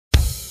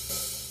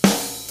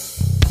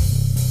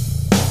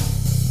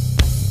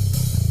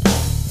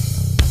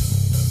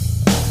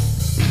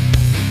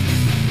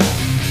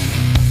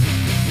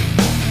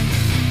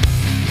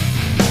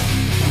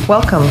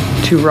Welcome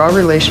to Raw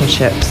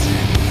Relationships,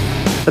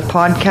 the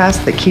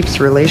podcast that keeps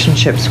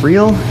relationships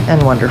real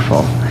and wonderful.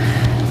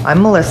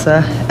 I'm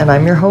Melissa, and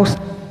I'm your host.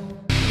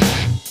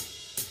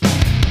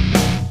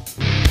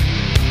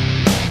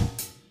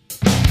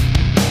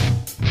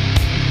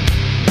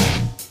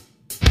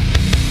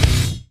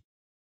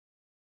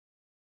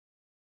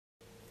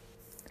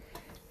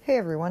 Hey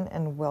everyone,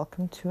 and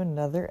welcome to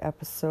another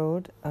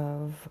episode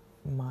of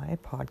my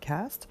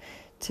podcast.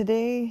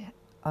 Today,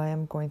 I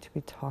am going to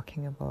be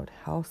talking about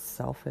how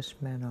selfish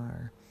men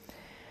are.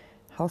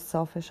 How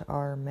selfish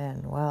are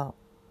men? Well,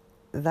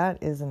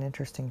 that is an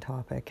interesting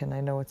topic, and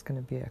I know it's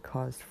going to be a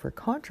cause for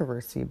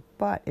controversy,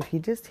 but if you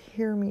just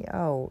hear me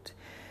out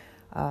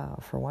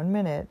for 1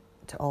 minute,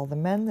 to all the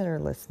men that are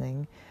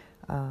listening,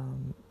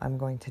 I'm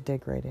going to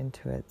dig right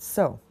into it.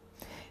 So,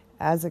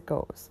 as it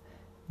goes,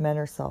 men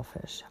are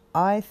selfish.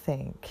 I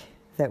think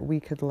that we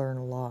could learn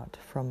a lot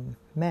from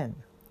men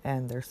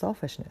and their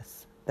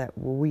selfishness that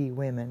we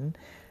women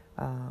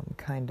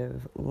kind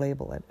of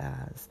label it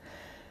as.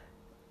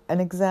 An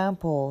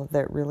example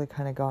that really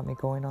kind of got me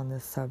going on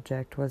this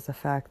subject was the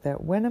fact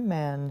that when a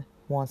man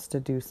wants to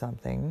do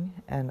something,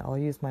 and I'll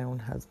use my own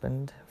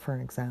husband for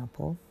an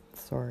example.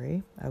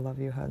 Sorry, I love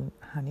you,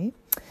 honey.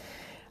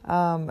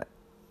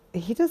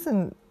 He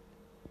doesn't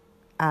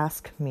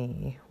ask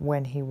me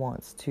when he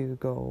wants to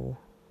go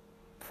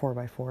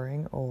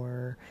 4x4ing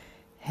or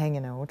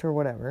hanging out or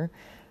whatever.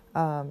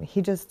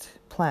 He just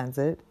plans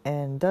it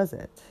and does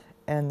it,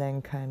 and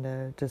then kind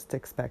of just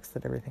expects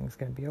that everything's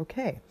going to be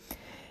okay.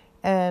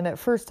 And at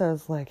first I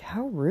was like,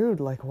 how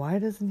rude, like why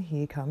doesn't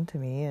he come to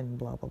me and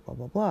blah, blah, blah,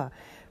 blah, blah.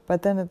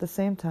 But then at the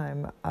same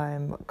time,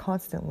 I'm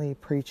constantly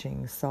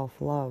preaching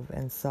self-love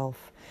and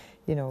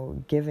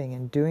giving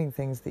and doing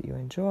things that you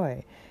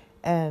enjoy.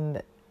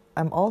 And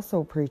I'm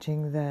also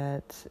preaching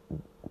that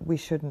we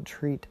shouldn't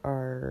treat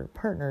our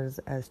partners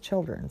as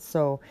children.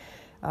 So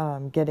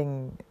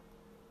getting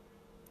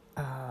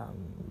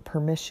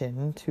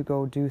permission to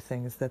go do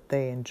things that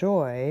they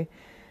enjoy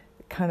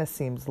kind of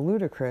seems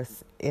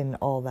ludicrous in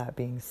all that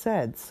being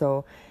said.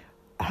 So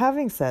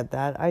having said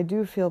that, I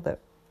do feel that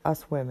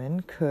us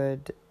women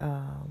could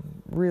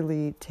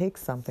really take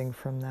something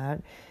from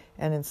that,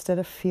 and instead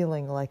of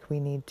feeling like we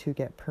need to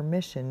get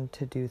permission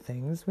to do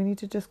things, we need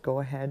to just go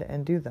ahead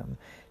and do them.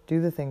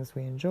 Do the things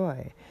we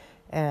enjoy.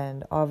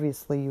 And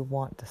obviously you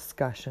want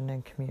discussion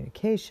and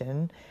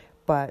communication,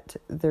 but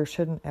there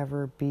shouldn't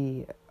ever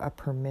be a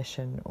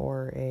permission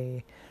or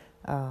a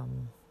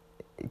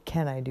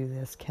can I do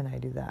this, can I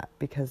do that,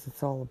 because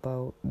it's all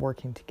about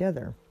working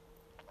together.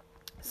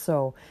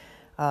 So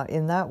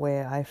in that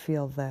way, I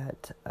feel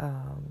that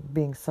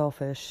being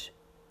selfish,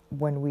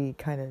 when we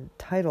kind of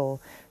title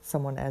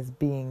someone as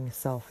being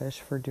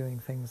selfish for doing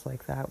things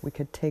like that, we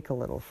could take a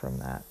little from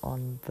that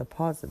on the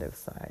positive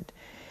side.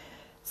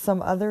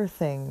 Some other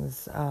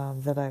things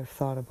that I've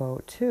thought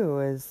about too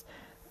is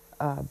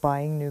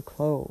buying new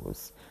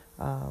clothes.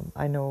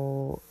 I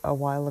know a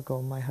while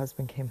ago my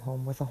husband came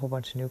home with a whole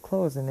bunch of new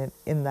clothes, and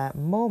in that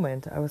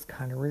moment I was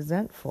kind of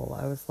resentful.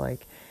 I was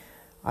like,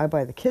 I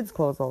buy the kids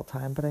clothes all the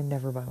time, but I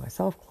never buy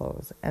myself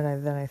clothes.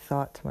 And then I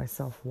thought to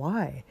myself,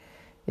 why?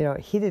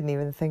 He didn't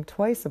even think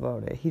twice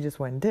about it. He just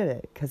went and did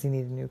it because he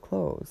needed new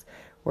clothes.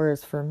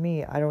 Whereas for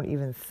me, I don't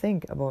even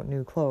think about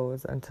new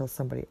clothes until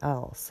somebody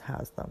else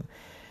has them.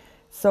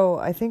 So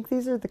I think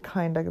these are the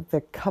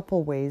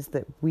couple ways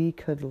that we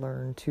could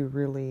learn to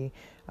really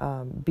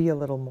be a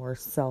little more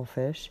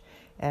selfish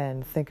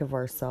and think of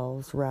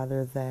ourselves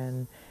rather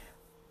than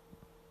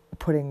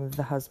putting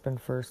the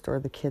husband first or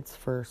the kids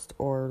first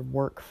or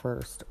work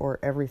first or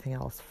everything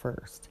else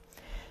first.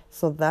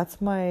 So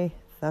that's my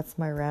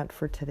rant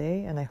for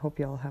today, and I hope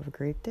you all have a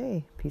great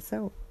day. Peace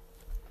out.